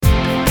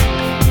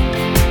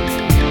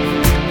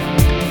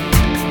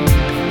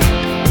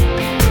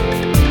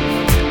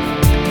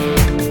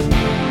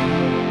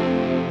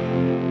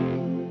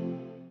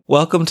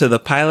Welcome to the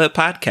Pilot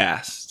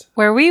Podcast,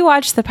 where we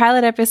watch the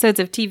pilot episodes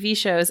of TV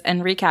shows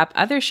and recap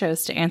other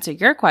shows to answer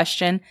your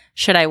question,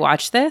 should I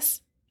watch this?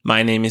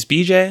 My name is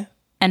BJ.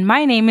 And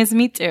my name is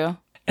Mitsu.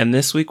 And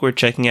this week we're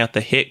checking out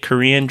the hit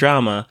Korean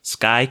drama,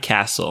 Sky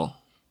Castle.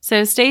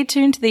 So stay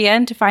tuned to the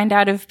end to find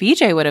out if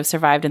BJ would have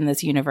survived in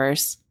this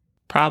universe.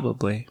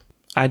 Probably.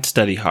 I'd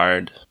study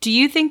hard. Do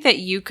you think that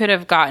you could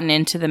have gotten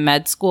into the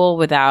med school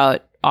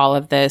without all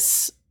of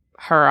this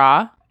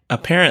hurrah?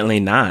 Apparently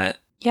not.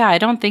 Yeah, I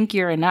don't think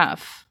you're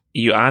enough.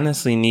 You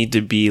honestly need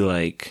to be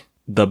like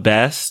the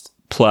best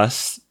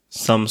plus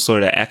some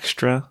sort of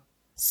extra.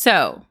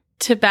 So,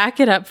 to back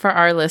it up for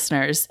our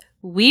listeners,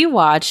 we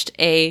watched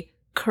a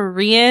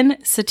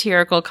Korean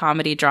satirical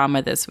comedy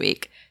drama this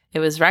week. It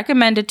was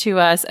recommended to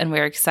us, and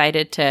we're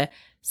excited to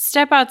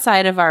step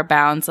outside of our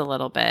bounds a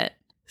little bit.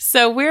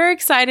 So we're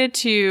excited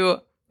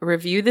to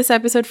review this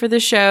episode for the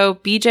show.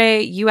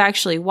 BJ, you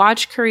actually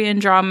watch Korean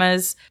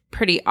dramas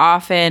pretty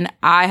often.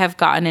 I have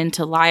gotten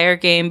into Liar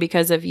Game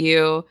because of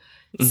you.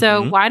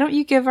 So why don't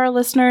you give our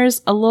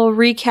listeners a little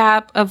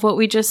recap of what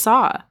we just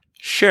saw?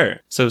 Sure.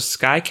 So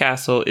Sky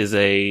Castle is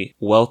a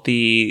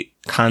wealthy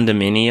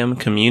condominium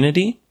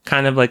community,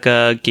 kind of like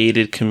a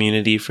gated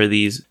community for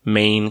these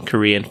main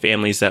Korean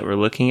families that we're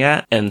looking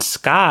at. And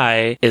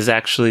Sky is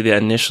actually the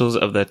initials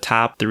of the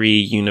top 3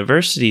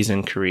 universities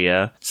in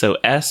Korea. So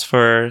S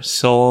for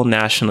Seoul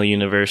National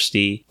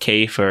University,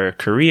 K for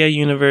Korea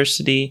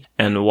University,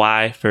 and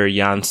Y for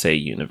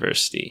Yonsei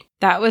University.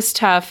 That was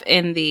tough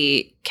in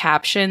the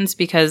captions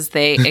because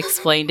they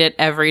explained it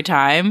every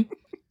time,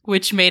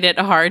 which made it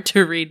hard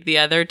to read the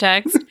other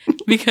text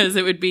because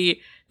it would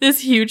be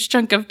this huge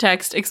chunk of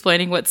text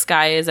explaining what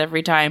Sky is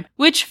every time,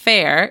 which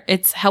fair.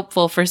 It's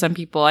helpful for some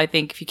people, I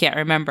think, if you can't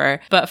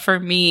remember. But for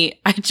me,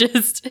 I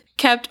just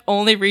kept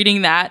only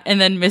reading that and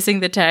then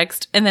missing the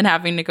text and then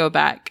having to go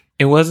back.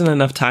 It wasn't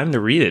enough time to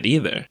read it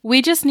either.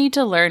 We just need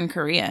to learn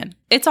Korean.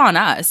 It's on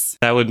us.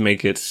 That would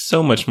make it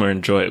so much more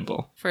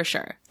enjoyable. For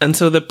sure. And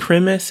so the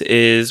premise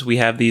is we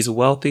have these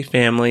wealthy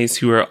families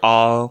who are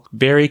all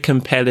very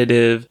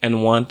competitive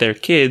and want their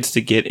kids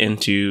to get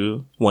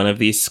into one of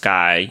these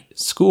Sky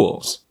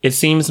schools. It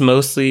seems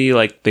mostly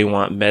like they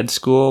want med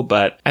school,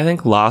 but I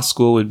think law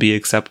school would be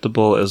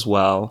acceptable as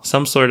well.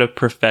 Some sort of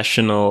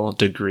professional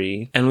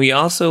degree. And we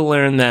also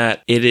learn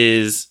that it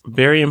is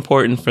very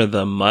important for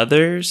the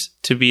mothers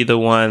to be the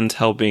ones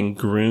helping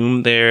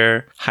groom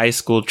their high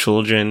school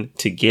children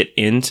to get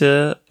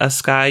into a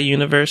Sky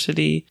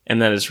University, and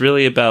that it's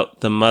really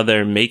about the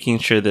mother making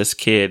sure this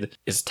kid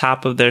is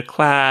top of their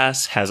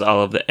class, has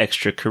all of the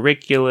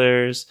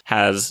extracurriculars,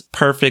 has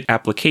perfect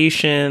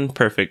application,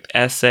 perfect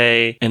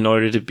essay in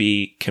order to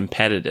be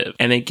competitive.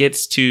 And it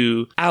gets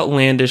to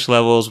outlandish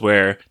levels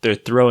where they're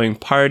throwing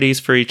parties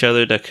for each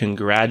other to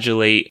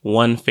congratulate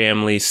one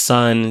family's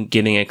son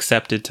getting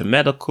accepted to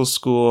medical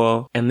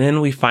school. And then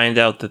we find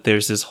out that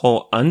there's this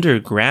whole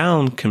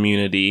underground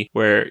community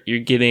where you're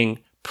getting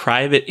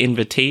private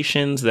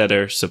invitations that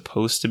are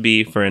supposed to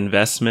be for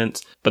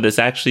investments, but it's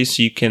actually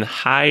so you can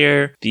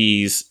hire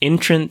these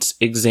entrance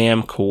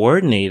exam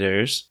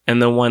coordinators.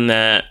 And the one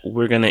that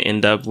we're going to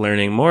end up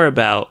learning more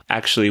about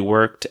actually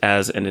worked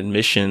as an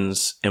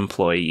admissions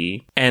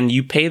employee. And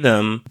you pay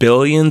them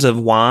billions of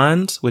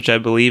wons, which I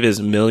believe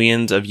is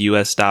millions of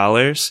US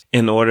dollars,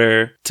 in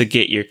order to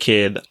get your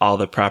kid all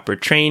the proper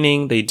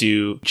training. They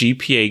do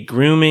GPA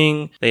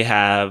grooming. They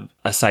have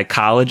a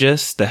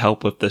psychologist to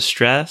help with the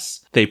stress.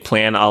 They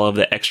plan all of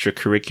the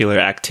extracurricular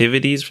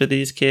activities for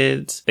these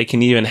kids. They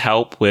can even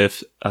help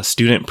with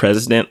student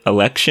president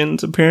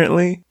elections,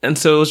 apparently. And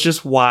so it was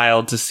just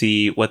wild to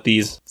see what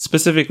these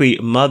specifically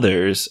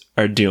mothers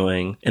are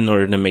doing in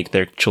order to make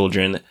their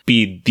children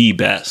be the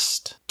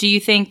best. Do you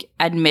think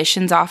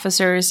admissions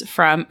officers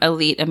from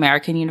elite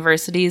American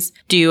universities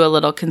do a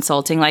little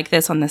consulting like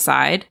this on the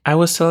side? I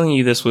was telling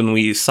you this when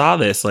we saw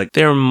this, like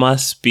there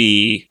must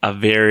be a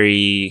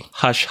very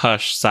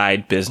hush-hush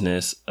side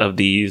business of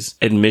these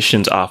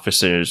admissions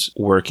officers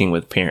working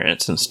with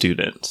parents and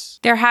students.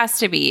 There has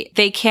to be.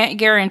 They can't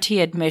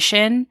guarantee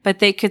admission, but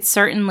they could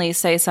certainly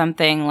say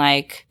something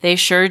like, they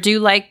sure do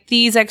like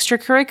these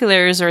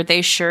extracurriculars, or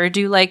they sure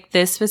do like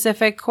this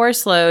specific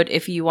course load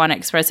if you want to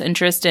express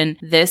interest in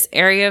this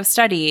area of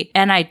study.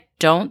 And I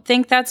don't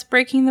think that's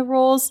breaking the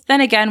rules.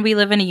 Then again, we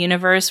live in a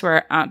universe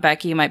where Aunt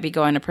Becky might be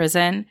going to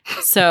prison.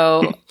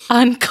 So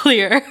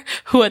unclear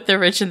what the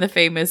rich and the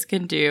famous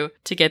can do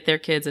to get their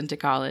kids into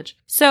college.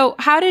 So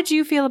how did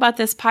you feel about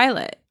this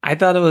pilot? I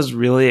thought it was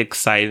really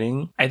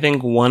exciting. I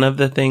think one of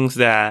the things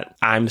that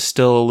I'm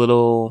still a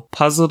little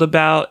puzzled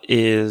about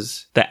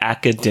is the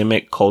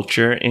academic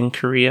culture in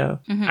Korea.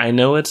 I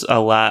know it's a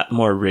lot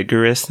more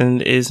rigorous than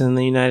it is in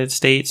the United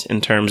States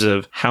in terms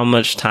of how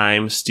much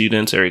time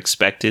students are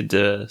expected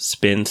to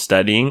spend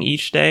studying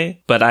each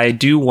day. But I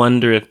do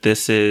wonder if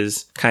this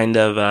is kind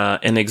of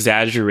an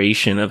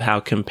exaggeration of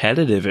how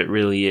competitive it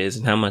really is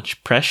and how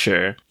much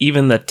pressure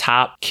even the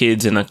top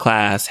kids in a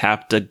class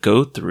have to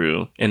go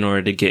through in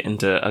order to get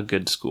into a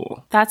good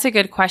school. That's a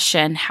good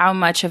question. How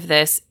much of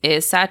this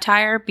is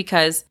satire?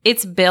 Because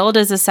it's billed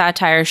as a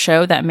satire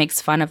show that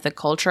makes fun of the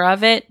culture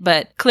of it,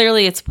 but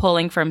clearly it's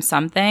pulling from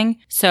something.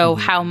 So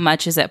how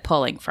much is it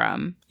pulling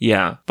from?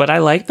 Yeah, but I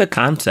like the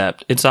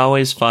concept. It's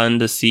always fun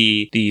to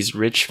see these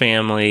rich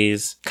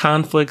families,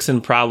 conflicts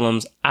and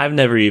problems I've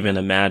never even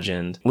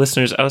imagined.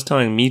 Listeners, I was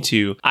telling Me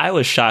Too, I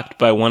was shocked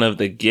by one of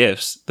the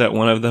gifts that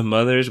one of the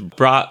mothers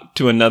brought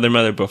to another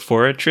mother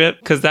before a trip,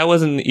 because that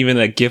wasn't even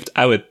a gift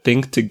I would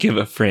think to give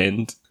a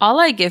friend. All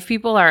I give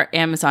people are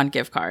Amazon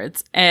gift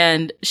cards,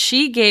 and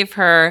she gave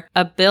her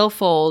a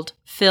billfold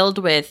filled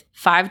with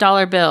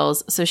 $5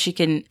 bills so she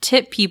can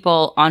tip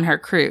people on her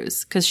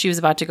cruise because she was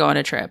about to go on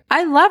a trip.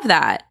 I love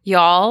that.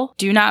 Y'all,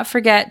 do not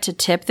forget to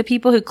tip the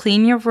people who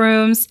clean your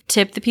rooms,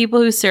 tip the people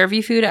who serve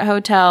you food at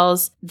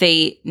hotels.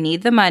 They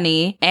need the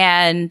money.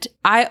 And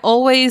I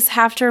always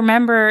have to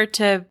remember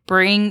to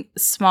bring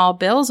small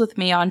bills with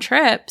me on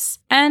trips.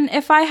 And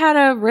if I had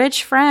a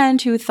rich friend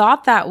who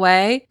thought that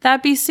way,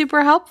 that'd be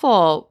super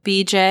helpful,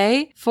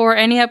 BJ, for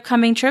any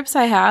upcoming trips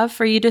I have,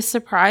 for you to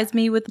surprise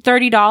me with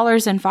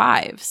 $30 in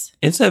fives.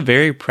 It's a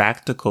very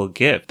practical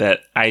gift that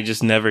I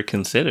just never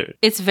considered.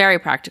 It's very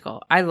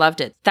practical. I loved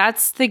it.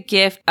 That's the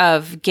gift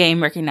of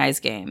game,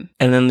 recognize game.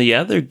 And then the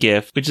other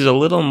gift, which is a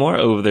little more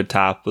over the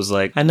top, was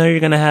like, I know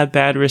you're going to have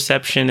bad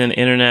reception and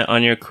internet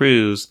on your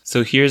cruise,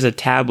 so here's a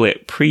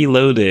tablet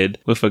preloaded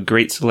with a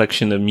great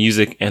selection of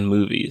music and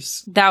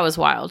movies. That was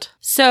wild.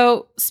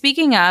 So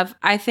speaking of,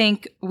 I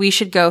think we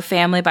should go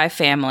family by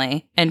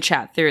family and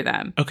chat through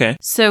them. Okay.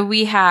 So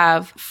we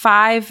have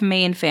 5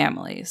 main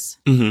families.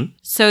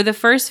 So the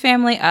first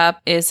family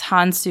up is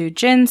Hansu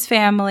Jin's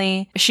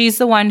family. She's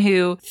the one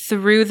who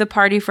threw the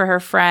party for her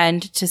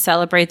friend to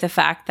celebrate the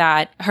fact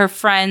that her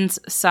friend's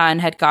son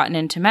had gotten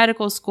into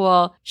medical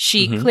school.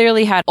 She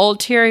clearly had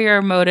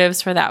ulterior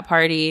motives for that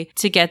party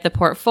to get the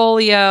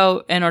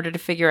portfolio in order to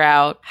figure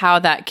out how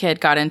that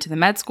kid got into the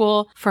med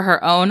school for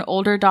her own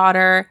older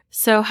daughter.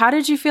 So how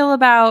did you feel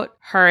about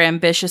her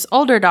ambitious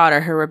older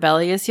daughter, her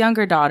rebellious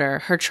younger daughter,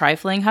 her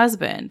trifling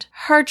husband,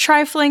 her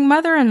trifling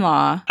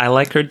mother-in-law? I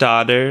like her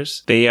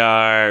daughters. They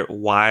are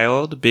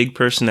wild, big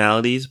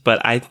personalities,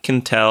 but I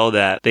can tell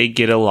that they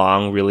get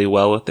along really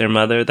well with their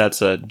mother.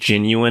 That's a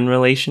genuine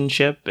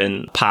relationship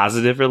and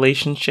positive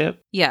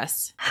relationship.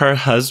 Yes. Her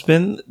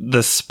husband,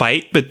 the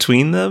spite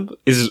between them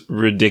is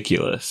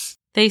ridiculous.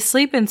 They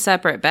sleep in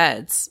separate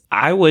beds.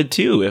 I would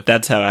too if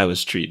that's how I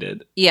was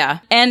treated. Yeah.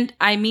 And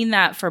I mean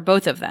that for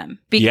both of them,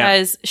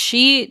 because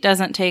she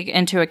doesn't take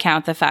into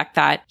account the fact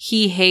that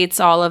he hates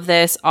all of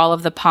this, all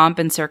of the pomp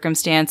and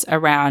circumstance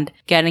around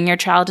getting your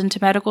child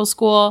into medical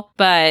school.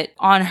 But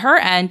on her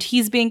end,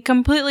 he's being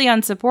completely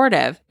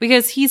unsupportive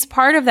because he's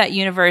part of that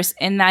universe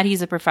in that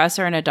he's a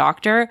professor and a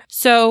doctor.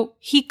 So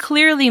he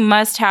clearly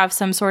must have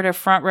some sort of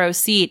front row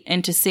seat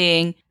into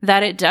seeing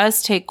that it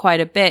does take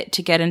quite a bit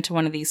to get into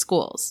one of these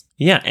schools.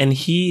 Yeah, and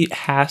he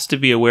has to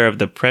be aware of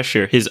the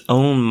pressure his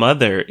own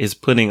mother is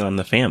putting on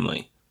the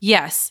family.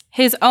 Yes.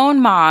 His own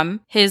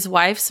mom, his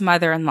wife's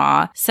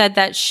mother-in-law, said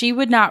that she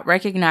would not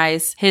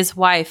recognize his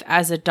wife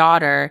as a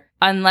daughter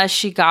unless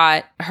she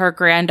got her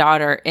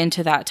granddaughter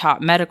into that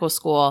top medical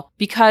school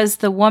because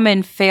the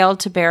woman failed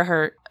to bear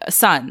her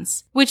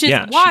sons, which is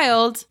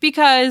wild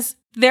because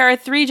there are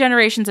 3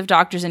 generations of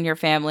doctors in your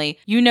family.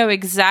 You know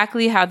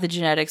exactly how the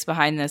genetics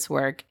behind this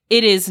work.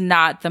 It is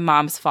not the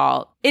mom's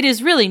fault. It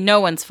is really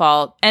no one's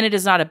fault, and it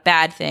is not a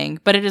bad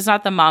thing, but it is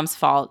not the mom's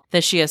fault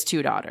that she has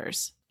 2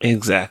 daughters.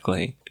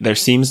 Exactly. There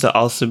seems to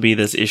also be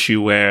this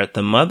issue where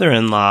the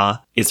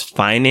mother-in-law is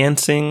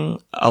financing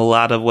a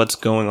lot of what's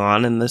going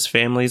on in this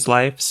family's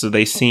life. So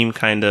they seem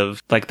kind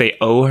of like they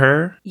owe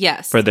her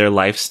for their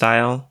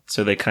lifestyle.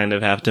 So they kind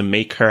of have to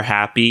make her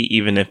happy,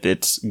 even if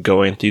it's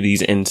going through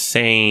these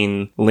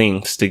insane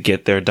lengths to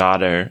get their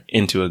daughter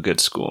into a good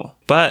school.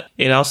 But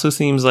it also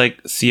seems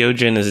like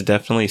Seojin is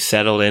definitely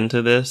settled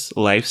into this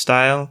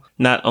lifestyle,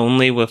 not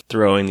only with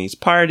throwing these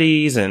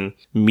parties and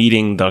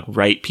meeting the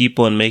right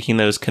people and making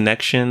those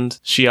connections.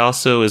 She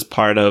also is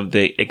part of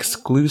the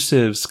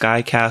exclusive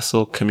Sky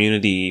Castle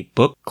community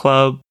book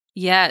club.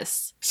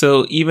 Yes.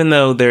 So even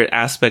though there are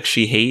aspects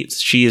she hates,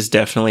 she is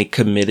definitely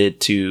committed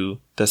to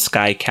the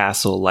Sky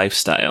Castle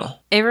lifestyle.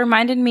 It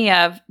reminded me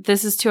of,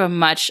 this is to a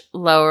much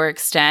lower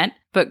extent,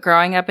 but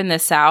growing up in the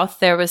South,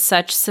 there was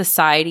such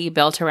society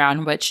built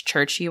around which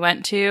church you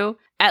went to.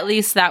 At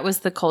least that was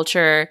the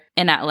culture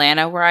in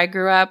Atlanta where I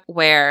grew up,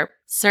 where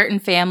certain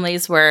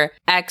families were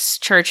X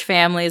church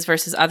families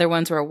versus other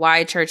ones were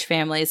Y church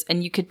families.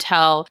 And you could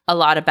tell a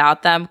lot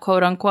about them,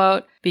 quote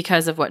unquote,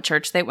 because of what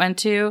church they went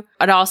to.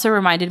 It also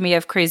reminded me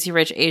of Crazy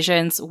Rich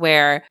Asians,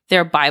 where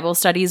their Bible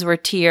studies were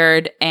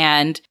tiered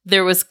and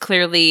there was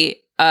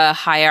clearly a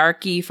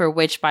hierarchy for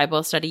which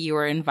Bible study you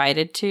were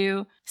invited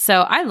to.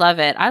 So I love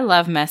it. I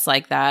love mess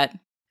like that.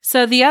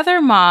 So the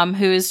other mom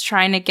who is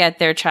trying to get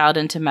their child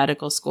into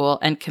medical school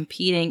and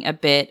competing a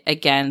bit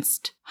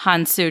against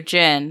Han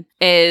Soo-jin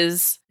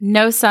is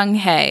No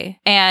Sung-hae.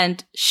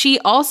 And she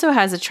also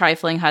has a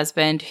trifling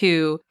husband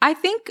who I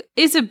think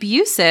is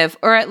abusive,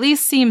 or at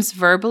least seems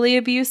verbally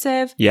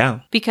abusive.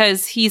 Yeah.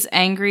 Because he's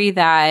angry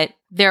that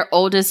their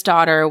oldest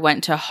daughter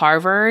went to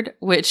Harvard,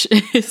 which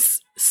is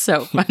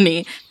so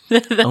funny.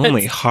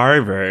 Only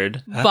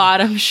Harvard.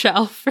 Bottom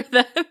shelf for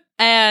them.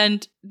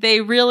 And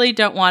they really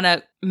don't want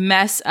to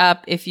mess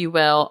up, if you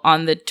will,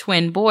 on the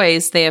twin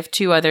boys. They have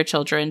 2 other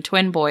children,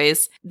 twin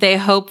boys. They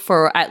hope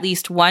for at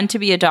least one to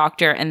be a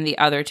doctor and the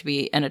other to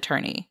be an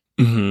attorney.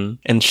 Mm-hmm.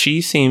 And she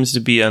seems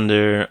to be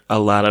under a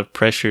lot of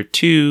pressure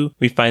too.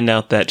 We find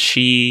out that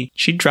she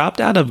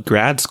dropped out of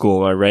grad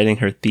school while writing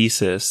her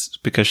thesis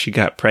because she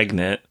got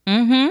pregnant.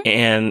 Mm-hmm.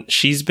 And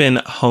she's been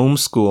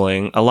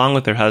homeschooling, along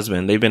with her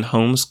husband. They've been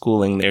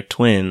homeschooling their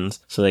twins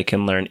so they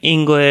can learn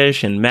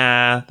English and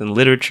math and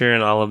literature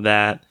and all of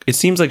that. It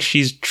seems like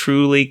she's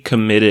truly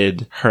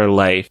committed her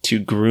life to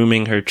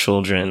grooming her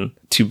children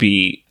to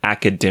be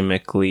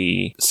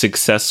academically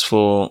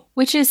successful.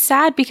 Which is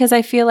sad because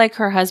I feel like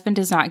her husband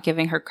is not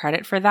giving her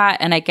credit for that.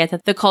 And I get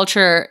that the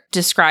culture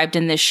described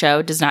in this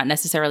show does not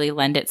necessarily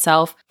lend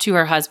itself to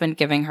her husband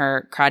giving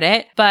her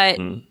credit. But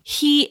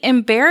he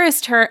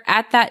embarrassed her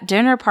at that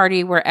dinner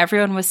party where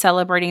everyone was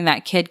celebrating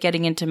that kid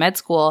getting into med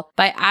school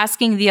by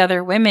asking the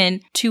other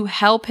women to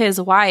help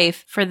his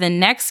wife for the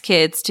next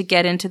kids to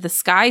get into the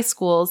Sky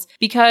schools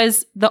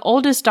because the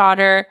oldest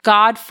daughter,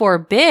 God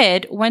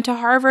forbid, went to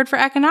Harvard for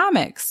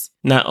economics.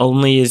 Not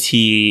only is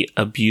he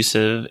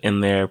abusive in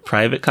their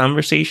private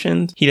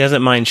conversations, he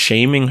doesn't mind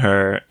shaming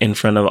her in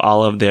front of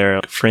all of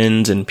their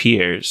friends and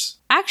peers.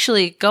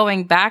 Actually,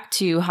 going back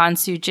to Han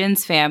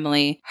Soo-jin's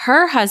family,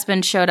 her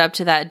husband showed up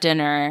to that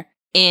dinner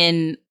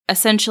in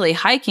essentially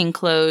hiking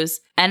clothes,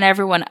 and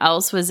everyone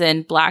else was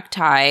in black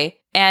tie,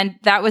 and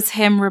that was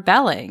him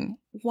rebelling.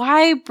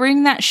 Why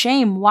bring that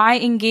shame? Why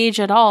engage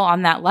at all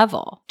on that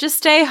level? Just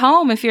stay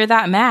home if you're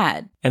that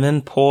mad. And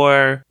then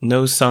poor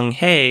No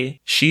Sung-hae,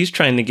 she's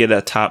trying to get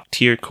a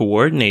top-tier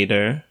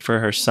coordinator for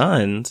her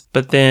sons,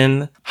 but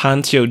then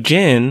Han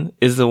Seo-jin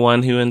is the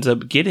one who ends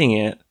up getting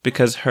it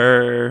because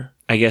her,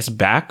 I guess,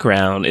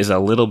 background is a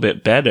little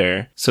bit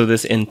better. So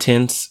this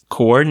intense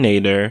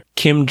coordinator,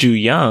 Kim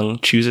Joo-young,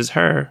 chooses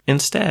her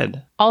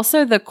instead.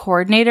 Also, the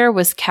coordinator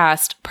was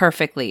cast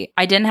perfectly.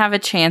 I didn't have a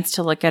chance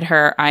to look at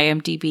her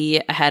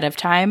IMDb ahead of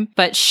time,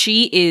 but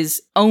she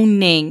is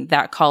owning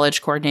that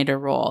college coordinator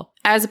role.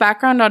 As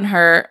background on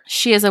her,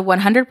 she has a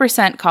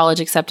 100% college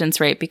acceptance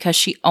rate because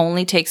she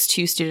only takes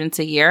 2 students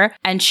a year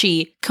and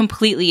she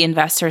completely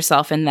invests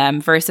herself in them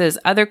versus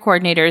other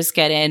coordinators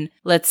get in,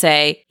 let's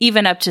say,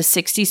 even up to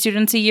 60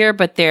 students a year,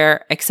 but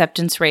their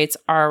acceptance rates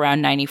are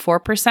around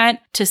 94%.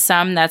 To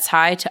some, that's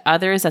high. To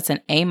others, that's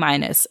an A-,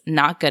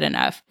 not good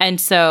enough.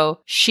 And so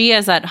she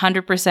has that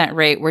 100%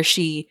 rate where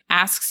she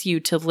asks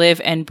you to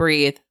live and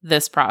breathe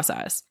this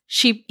process.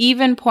 She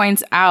even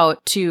points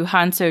out to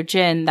Han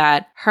Seo-jin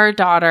that her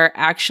daughter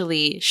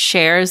actually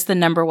shares the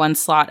number 1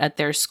 slot at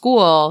their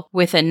school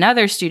with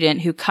another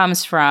student who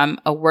comes from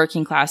a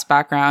working class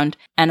background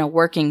and a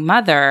working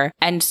mother.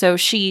 And so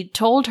she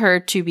told her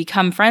to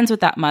become friends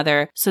with that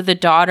mother so the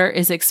daughter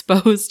is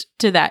exposed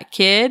to that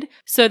kid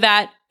so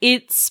that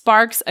it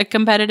sparks a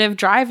competitive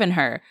drive in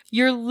her.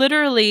 You're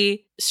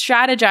literally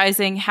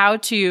strategizing how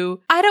to,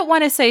 I don't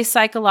want to say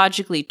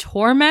psychologically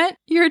torment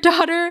your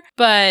daughter,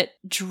 but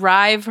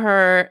drive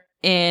her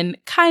in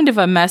kind of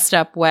a messed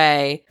up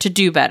way to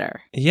do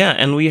better. Yeah,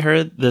 and we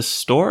heard the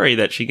story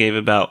that she gave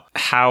about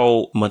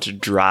how much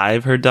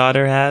drive her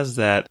daughter has,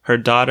 that her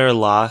daughter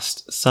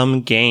lost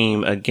some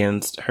game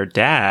against her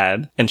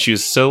dad, and she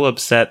was so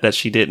upset that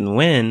she didn't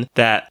win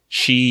that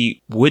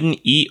she wouldn't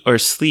eat or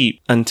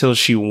sleep until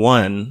she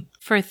won.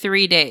 For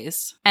 3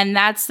 days. And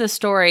that's the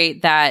story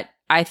that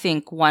I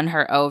think won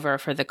her over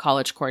for the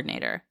college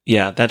coordinator.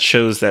 Yeah, that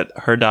shows that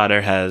her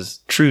daughter has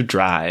true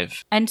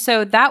drive. And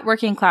so that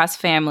working class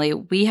family,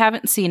 we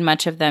haven't seen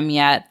much of them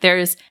yet.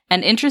 There's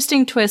an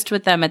interesting twist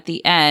with them at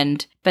the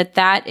end, but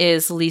that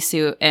is Lee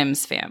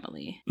Soo-im's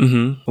family.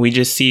 Mm-hmm. We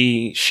just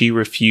see she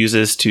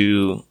refuses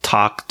to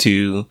talk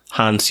to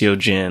Han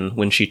Seo-jin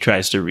when she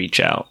tries to reach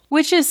out.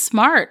 Which is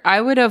smart. I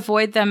would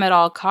avoid them at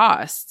all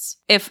costs.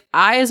 If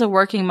I, as a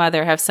working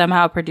mother, have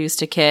somehow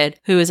produced a kid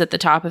who is at the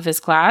top of his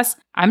class,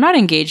 I'm not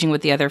engaging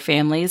with the other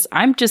families.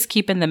 I'm just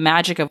keeping the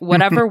magic of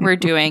whatever we're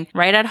doing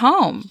right at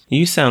home.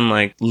 You sound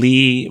like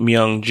Lee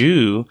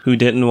Myung-ju, who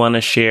didn't want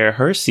to share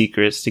her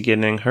secrets to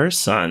getting her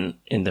son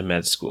into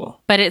med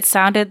school. But it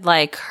sounded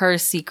like her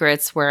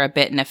secrets were a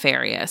bit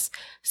nefarious.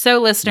 So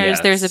listeners,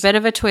 Yes. There's a bit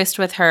of a twist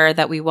with her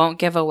that we won't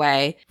give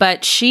away,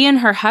 but she and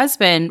her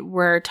husband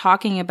were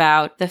talking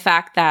about the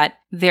fact that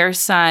their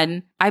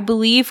son, I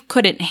believe,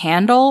 couldn't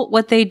handle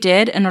what they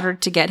did in order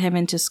to get him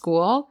into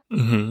school.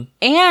 Mm-hmm.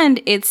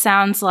 And it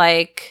sounds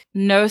like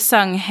No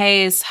Sung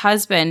Hae's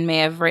husband may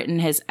have written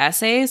his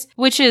essays,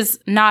 which is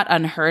not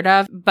unheard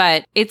of,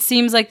 but it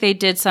seems like they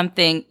did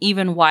something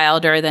even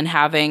wilder than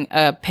having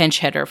a pinch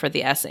hitter for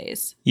the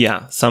essays.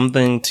 Yeah,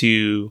 something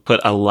to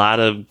put a lot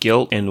of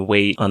guilt and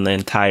weight on the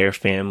entire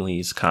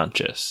family's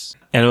conscience.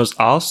 And it was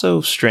also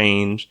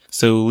strange.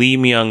 So Lee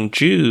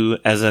Myung-ju,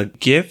 as a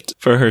gift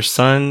for her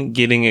son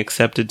getting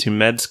accepted to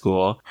med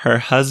school, her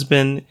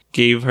husband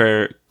gave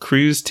her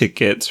cruise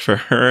tickets for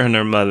her and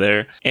her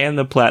mother and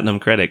the platinum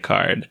credit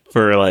card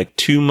for like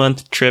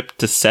 2-month trip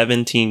to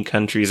 17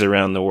 countries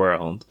around the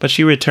world. But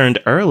she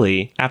returned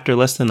early after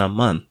less than a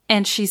month.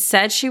 And she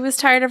said she was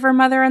tired of her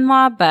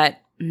mother-in-law, but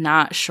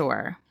not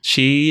sure.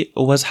 She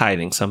was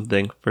hiding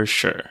something for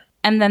sure.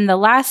 And then the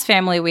last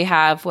family we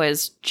have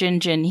was Jin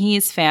Jin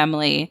Hee's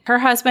family. Her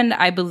husband,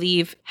 I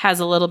believe,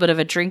 has a little bit of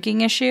a drinking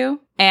issue.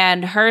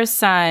 And her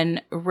son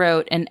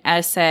wrote an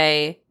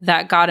essay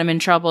that got him in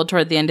trouble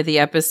toward the end of the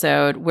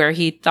episode where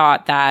he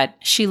thought that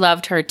she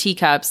loved her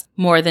teacups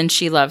more than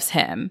she loves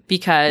him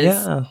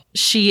because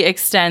she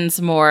extends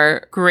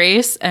more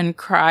grace and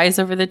cries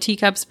over the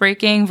teacups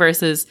breaking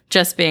versus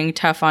just being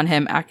tough on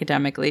him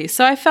academically.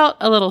 So I felt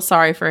a little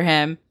sorry for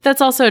him.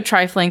 That's also a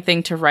trifling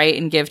thing to write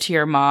and give to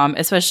your mom,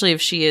 especially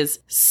if she is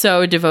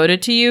so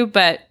devoted to you.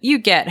 But you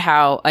get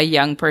how a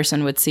young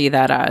person would see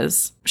that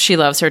as she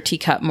loves her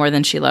teacup more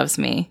than she loves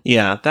me.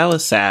 Yeah, that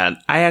was sad.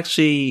 I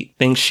actually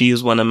think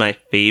she's one of my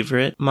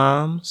favorite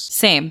moms.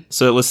 Same.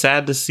 So it was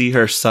sad to see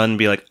her son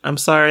be like, I'm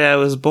sorry I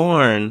was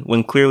born,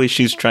 when clearly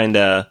she's trying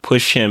to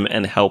push him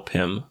and help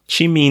him.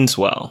 She means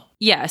well.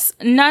 Yes.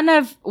 None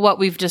of what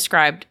we've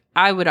described,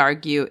 I would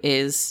argue,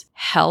 is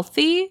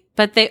healthy,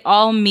 but they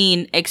all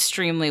mean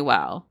extremely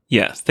well.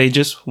 Yes, they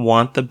just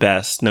want the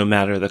best no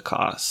matter the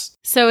cost.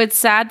 So it's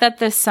sad that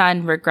the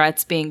son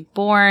regrets being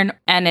born,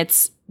 and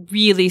it's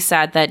really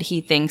sad that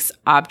he thinks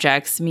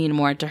objects mean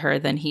more to her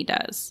than he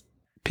does.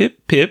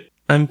 Pip, pip,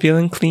 I'm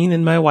feeling clean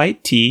in my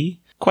white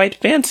tee. Quite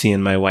fancy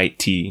in my white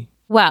tee.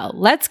 Well,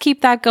 let's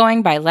keep that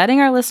going by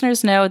letting our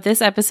listeners know this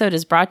episode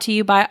is brought to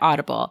you by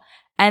Audible.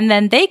 And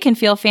then they can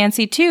feel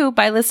fancy too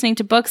by listening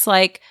to books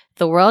like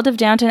The World of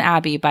Downton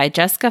Abbey by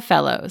Jessica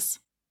Fellows.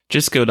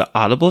 Just go to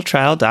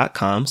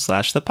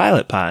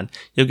audibletrial.com/thepilotpod.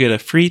 You'll get a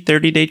free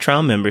 30-day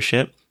trial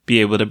membership,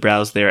 be able to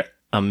browse their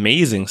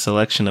amazing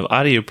selection of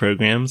audio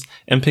programs,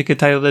 and pick a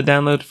title to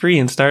download free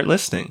and start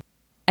listening.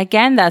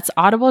 Again, that's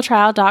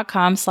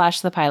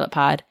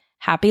audibletrial.com/thepilotpod.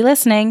 Happy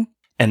listening.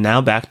 And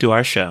now back to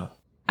our show.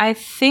 I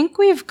think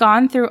we've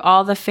gone through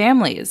all the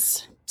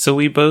families. So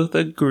we both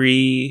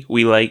agree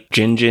we like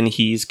Jin Jin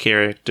Hee's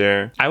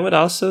character. I would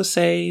also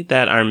say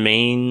that our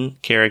main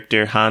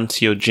character, Han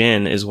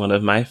Seo-jin, is one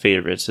of my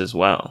favorites as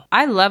well.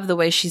 I love the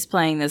way she's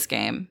playing this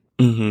game.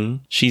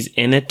 She's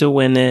in it to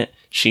win it.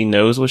 She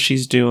knows what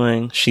she's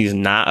doing. She's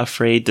not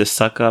afraid to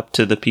suck up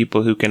to the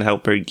people who can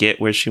help her get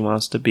where she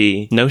wants to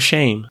be. No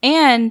shame.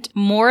 And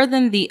more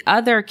than the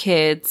other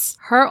kids,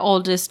 her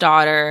oldest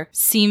daughter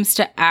seems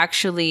to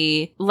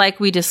actually, like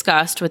we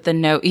discussed with the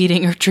no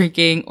eating or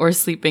drinking or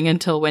sleeping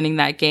until winning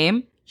that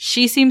game,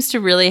 she seems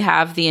to really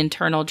have the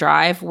internal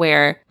drive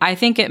where I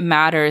think it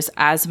matters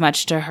as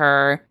much to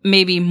her,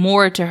 maybe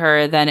more to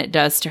her than it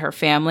does to her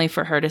family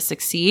for her to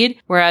succeed.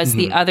 Whereas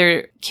the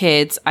other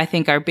kids, I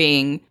think, are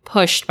being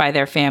pushed by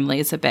their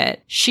families a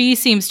bit. She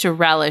seems to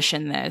relish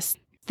in this.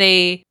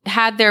 They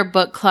had their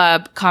book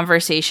club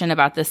conversation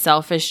about the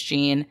selfish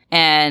gene,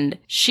 and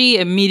she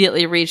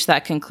immediately reached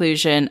that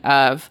conclusion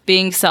of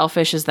being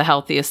selfish is the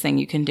healthiest thing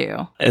you can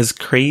do. As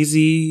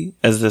crazy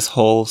as this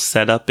whole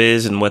setup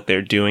is and what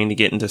they're doing to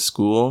get into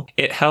school,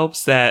 it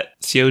helps that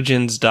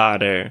Seo-jin's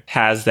daughter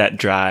has that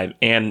drive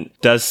and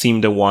does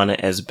seem to want it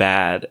as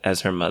bad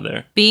as her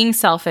mother. Being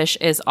selfish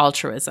is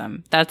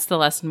altruism. That's the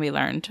lesson we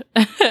learned.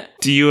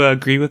 Do you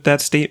agree with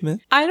that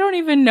statement? I don't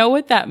even know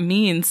what that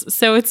means,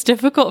 so it's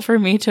difficult for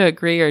me to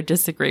agree or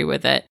disagree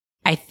with it.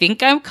 I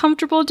think I'm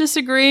comfortable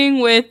disagreeing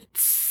with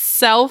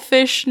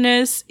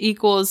selfishness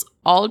equals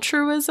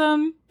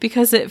altruism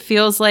because it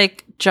feels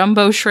like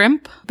jumbo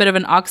shrimp, bit of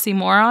an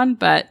oxymoron,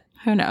 but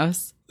who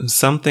knows?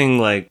 Something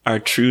like our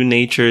true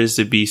nature is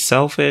to be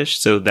selfish,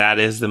 so that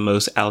is the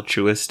most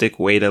altruistic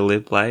way to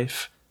live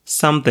life.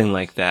 Something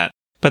like that.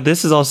 But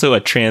this is also a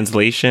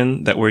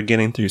translation that we're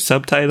getting through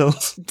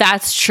subtitles.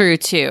 That's true,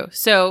 too.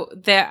 So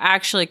there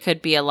actually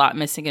could be a lot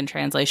missing in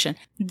translation.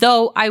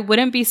 Though I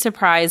wouldn't be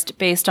surprised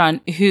based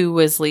on who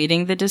was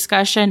leading the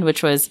discussion,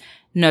 which was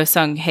No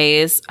Sung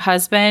Hae's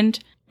husband.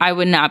 I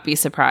would not be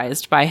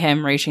surprised by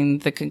him reaching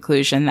the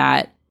conclusion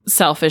that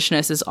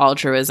selfishness is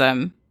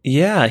altruism.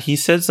 Yeah, he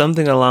said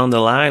something along the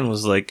line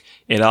was like,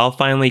 it all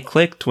finally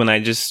clicked when I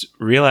just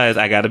realized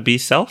I gotta be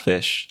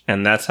selfish,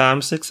 and that's how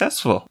I'm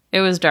successful.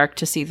 It was dark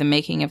to see the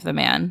making of the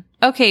man.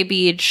 Okay,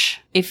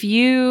 Beach, if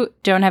you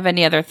don't have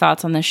any other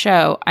thoughts on the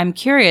show, I'm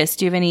curious,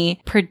 do you have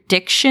any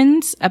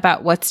predictions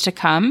about what's to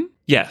come?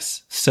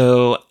 Yes,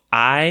 so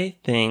I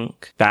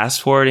think,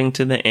 fast forwarding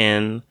to the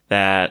end,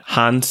 that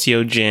Han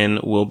Seo-jin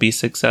will be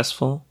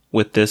successful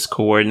with this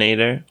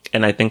coordinator.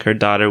 And I think her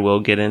daughter will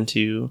get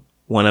into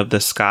one of the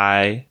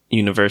Sky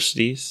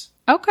universities.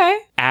 Okay.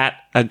 At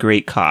a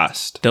great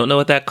cost. Don't know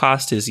what that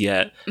cost is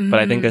yet, but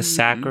I think a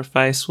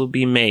sacrifice will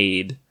be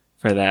made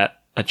for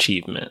that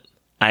achievement.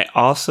 I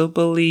also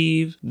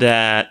believe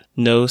that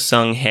No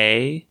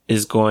Sung-hae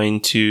is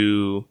going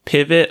to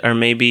pivot, or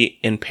maybe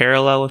in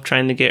parallel with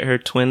trying to get her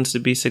twins to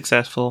be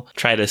successful,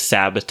 try to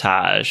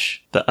sabotage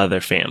the other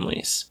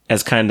families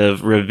as kind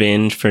of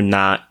revenge for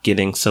not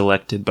getting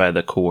selected by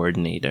the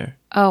coordinator.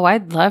 Oh,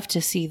 I'd love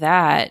to see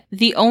that.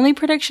 The only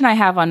prediction I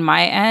have on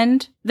my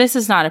end, this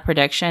is not a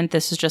prediction,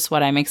 this is just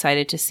what I'm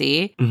excited to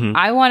see.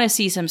 I want to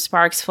see some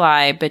sparks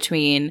fly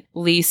between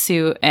Lee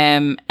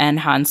Soo-im and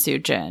Han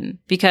Soo-jin,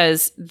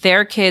 because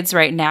their kids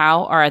right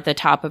now are at the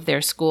top of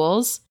their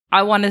schools.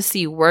 I want to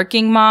see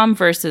working mom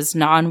versus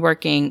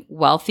non-working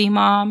wealthy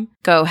mom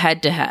go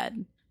head to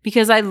head,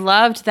 because I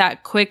loved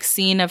that quick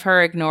scene of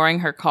her ignoring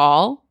her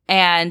call.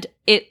 And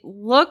it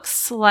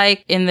looks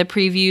like in the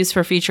previews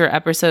for future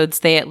episodes,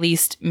 they at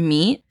least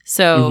meet.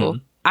 So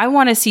I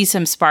want to see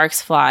some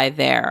sparks fly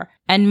there,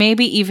 and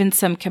maybe even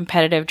some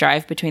competitive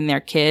drive between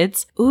their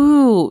kids.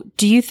 Ooh,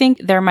 do you think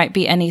there might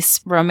be any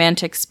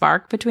romantic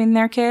spark between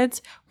their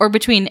kids, or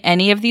between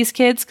any of these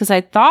kids? Because I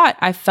thought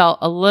I felt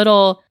a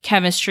little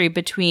chemistry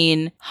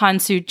between Han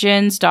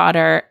Soo-jin's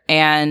daughter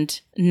and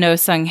No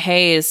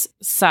Sung-hae's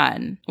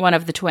son, one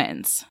of the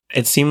twins.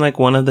 It seemed like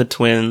one of the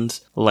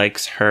twins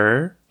likes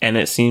her, and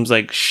it seems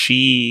like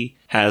she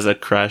has a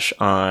crush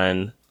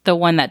on the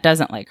one that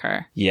doesn't like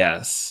her.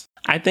 Yes.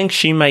 I think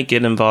she might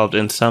get involved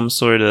in some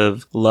sort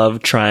of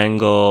love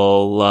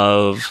triangle,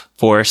 love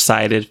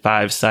four-sided,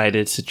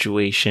 five-sided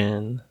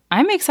situation.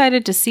 I'm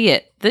excited to see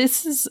it.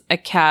 This is a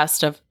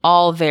cast of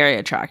all very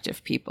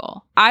attractive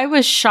people. I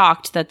was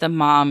shocked that the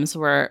moms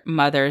were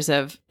mothers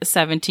of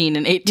 17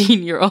 and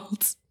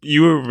 18-year-olds.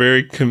 You were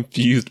very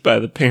confused by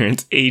the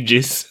parents'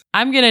 ages.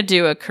 I'm going to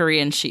do a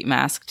Korean sheet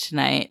mask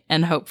tonight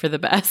and hope for the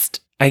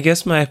best. I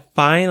guess my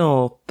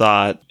final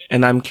thought,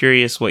 and I'm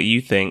curious what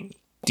you think.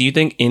 Do you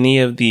think any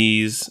of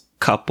these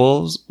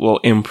couples will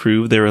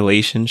improve their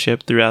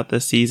relationship throughout the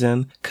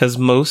season? Because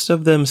most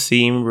of them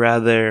seem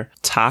rather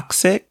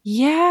toxic.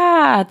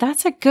 Yeah,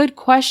 that's a good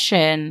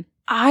question.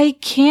 I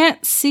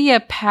can't see a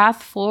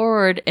path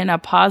forward in a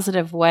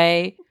positive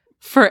way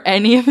for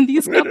any of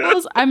these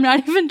couples. I'm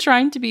not even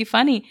trying to be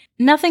funny.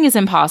 Nothing is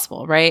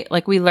impossible, right?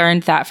 Like, we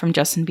learned that from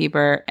Justin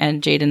Bieber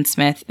and Jaden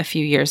Smith a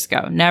few years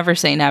ago. Never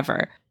say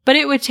never. But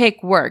it would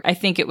take work. I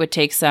think it would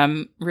take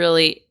some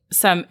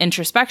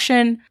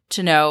introspection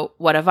to know,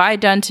 what have I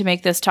done to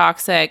make this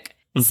toxic?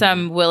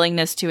 Some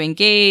willingness to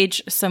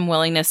engage, some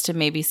willingness to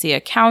maybe see a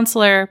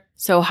counselor.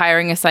 So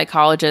hiring a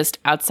psychologist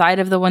outside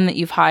of the one that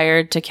you've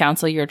hired to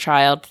counsel your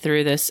child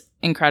through this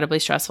incredibly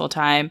stressful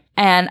time.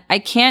 And I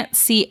can't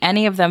see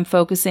any of them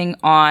focusing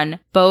on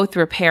both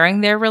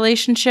repairing their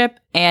relationship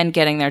and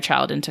getting their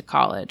child into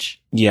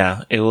college.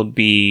 Yeah, it will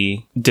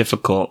be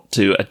difficult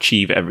to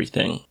achieve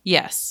everything.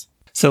 Yes.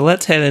 So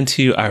let's head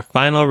into our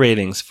final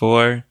ratings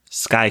for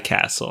Sky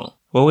Castle.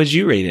 What would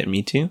you rate it,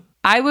 Mitu?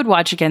 I would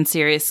watch again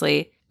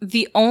seriously.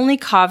 The only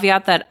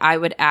caveat that I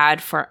would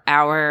add for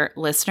our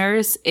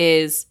listeners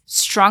is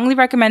strongly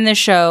recommend this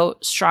show,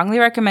 strongly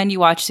recommend you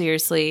watch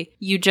seriously.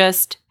 You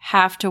just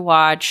have to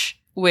watch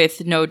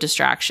with no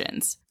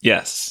distractions.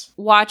 Yes.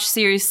 Watch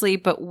seriously,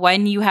 but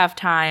when you have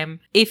time,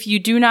 if you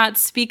do not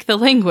speak the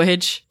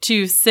language,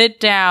 to sit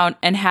down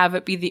and have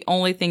it be the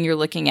only thing you're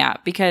looking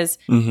at. Because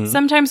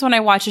sometimes when I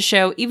watch a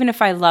show, even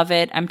if I love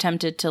it, I'm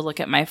tempted to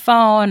look at my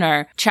phone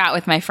or chat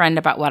with my friend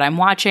about what I'm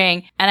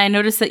watching. And I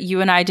noticed that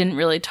you and I didn't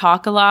really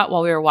talk a lot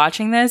while we were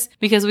watching this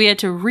because we had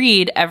to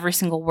read every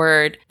single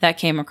word that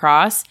came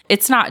across.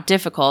 It's not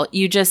difficult.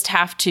 You just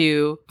have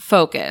to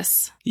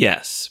focus.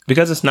 Yes.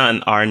 Because it's not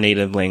in our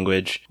native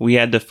language, we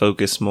had to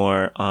focus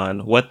more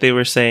on what they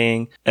were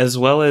saying, as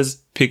well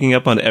as picking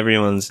up on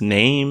everyone's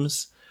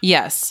names.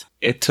 Yes.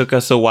 It took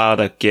us a while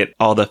to get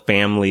all the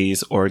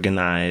families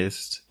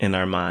organized in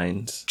our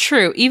minds.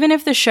 True. Even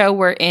if the show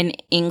were in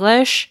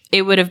English,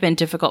 it would have been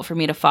difficult for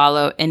me to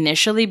follow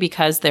initially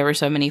because there were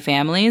so many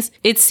families.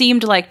 It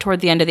seemed like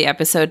toward the end of the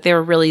episode, they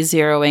were really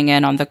zeroing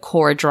in on the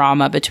core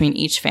drama between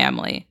each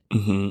family.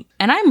 And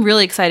I'm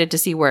really excited to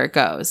see where it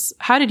goes.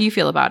 How did you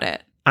feel about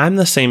it? I'm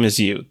the same as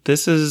you.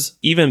 This is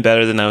even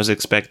better than I was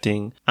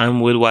expecting. I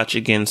would watch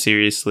again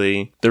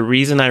seriously. The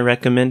reason I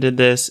recommended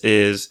this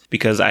is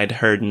because I'd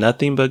heard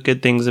nothing but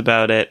good things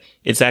about it.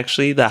 It's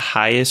actually the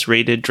highest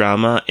rated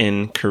drama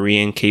in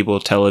Korean cable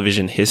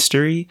television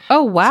history.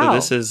 Oh, wow. So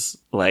this is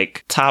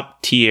like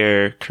top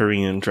tier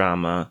Korean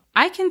drama.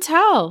 I can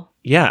tell.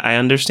 Yeah, I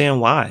understand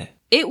why.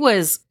 It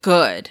was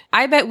good.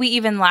 I bet we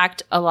even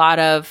lacked a lot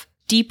of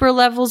deeper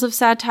levels of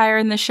satire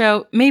in the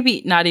show.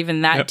 Maybe not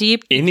even that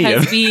deep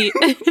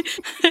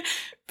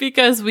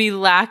because we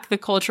lack the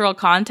cultural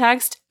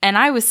context, and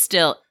I was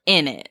still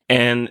in it.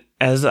 And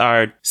As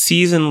our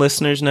seasoned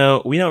listeners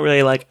know, we don't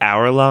really like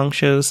hour-long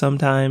shows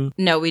sometimes.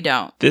 No, we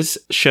don't. This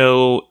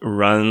show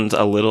runs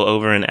a little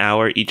over an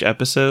hour each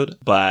episode,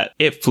 but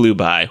it flew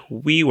by.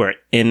 We were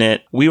in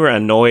it. We were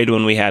annoyed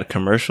when we had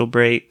commercial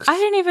breaks. I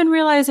didn't even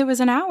realize it was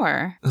an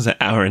hour. It was an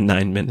hour and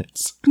 9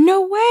 minutes.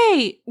 No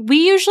way.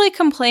 We usually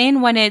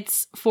complain when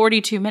it's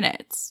 42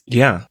 minutes.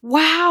 Yeah.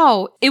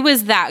 Wow. It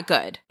was that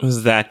good. It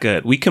was that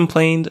good. We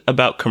complained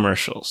about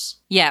commercials.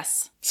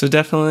 Yes. So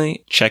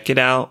definitely check it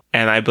out.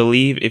 And I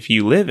believe if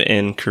you live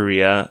in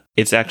Korea,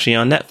 it's actually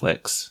on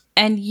Netflix.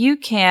 And you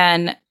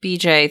can,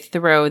 BJ,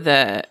 throw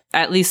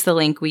at least the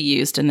link we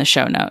used in the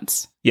show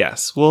notes.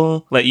 Yes,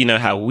 we'll let you know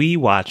how we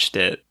watched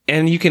it.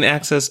 And you can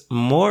access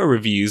more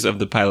reviews of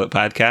the Pilot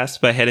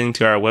Podcast by heading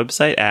to our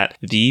website at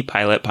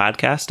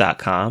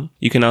thepilotpodcast.com.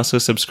 You can also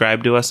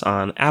subscribe to us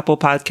on Apple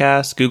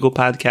Podcasts, Google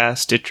Podcasts,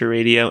 Stitcher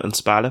Radio, and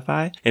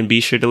Spotify. And be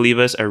sure to leave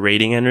us a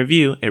rating and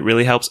review. It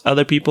really helps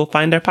other people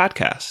find our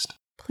podcast.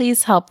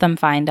 Please help them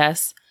find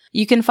us.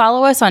 You can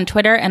follow us on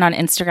Twitter and on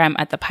Instagram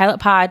at The Pilot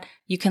Pod.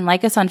 You can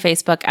like us on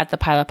Facebook at The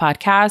Pilot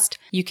Podcast.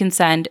 You can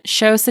send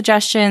show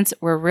suggestions.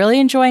 We're really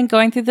enjoying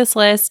going through this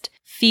list.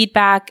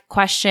 Feedback,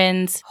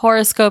 questions,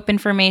 horoscope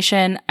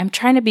information. I'm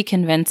trying to be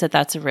convinced that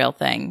that's a real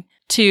thing.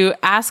 To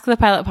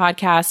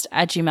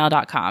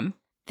askthepilotpodcast@gmail.com.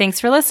 Thanks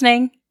for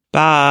listening.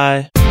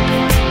 Bye.